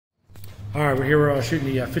All right, we're here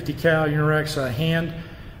shooting the 50 cal Umarex hand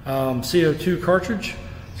CO2 cartridge.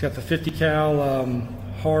 It's got the 50 cal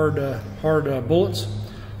hard bullets.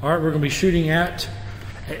 All right, we're going to be shooting at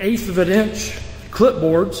 1/8 of an inch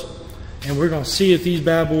clipboards, and we're going to see if these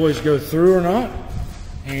bad boys go through or not.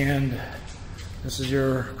 And this is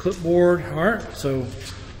your clipboard. All right, so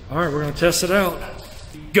we're going to test it out.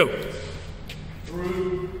 Go.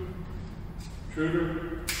 Through. Trigger.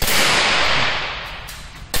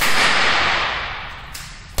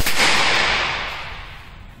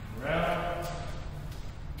 Round.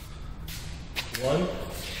 One.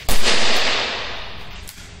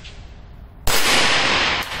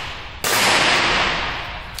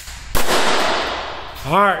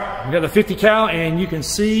 All right, we got the 50 cal, and you can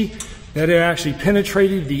see that it actually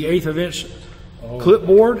penetrated the 1/8 of an inch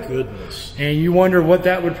clipboard. Goodness. And you wonder what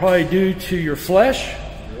that would probably do to your flesh.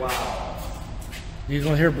 Wow. You're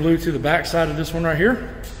gonna hear blue to the back side of this one right here.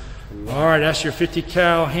 Wow. All right, that's your 50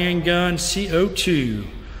 cal handgun CO2.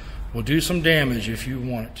 Will do some damage if you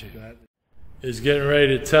want it to. Is getting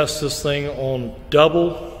ready to test this thing on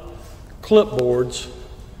double clipboards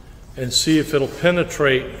and see if it'll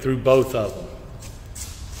penetrate through both of them.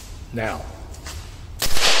 Now.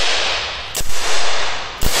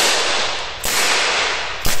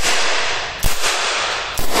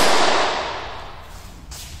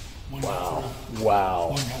 Wow. Wow.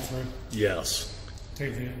 One got through. Yes.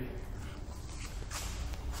 Take it.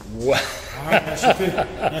 Wow. All right,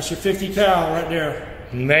 that's your 50 cal right there.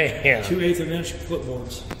 Man. 2/8 of an inch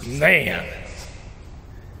clipboards. Man.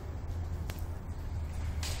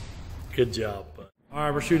 Good job. All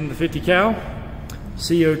right, we're shooting the 50 cal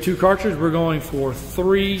CO2 cartridge. We're going for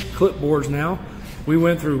 3 clipboards now. We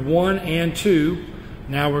went through 1 and 2.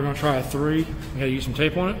 Now we're going to try a 3. We got to use some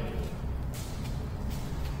tape on it.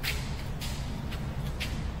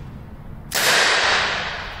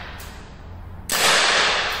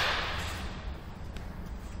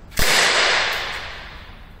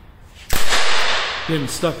 Getting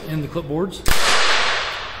stuck in the clipboards.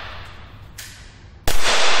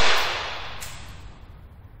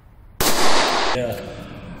 Yeah.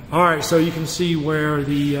 All right, so you can see where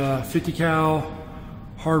the 50 cal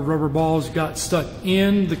hard rubber balls got stuck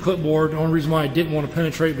in the clipboard. The only reason why I didn't want to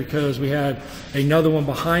penetrate because we had another one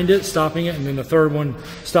behind it stopping it, and then the third one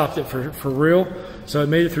stopped it for real. So I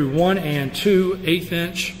made it through 1 and 2 1/8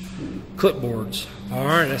 inch clipboards. All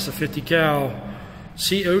right, that's a 50 cal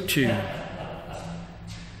CO2.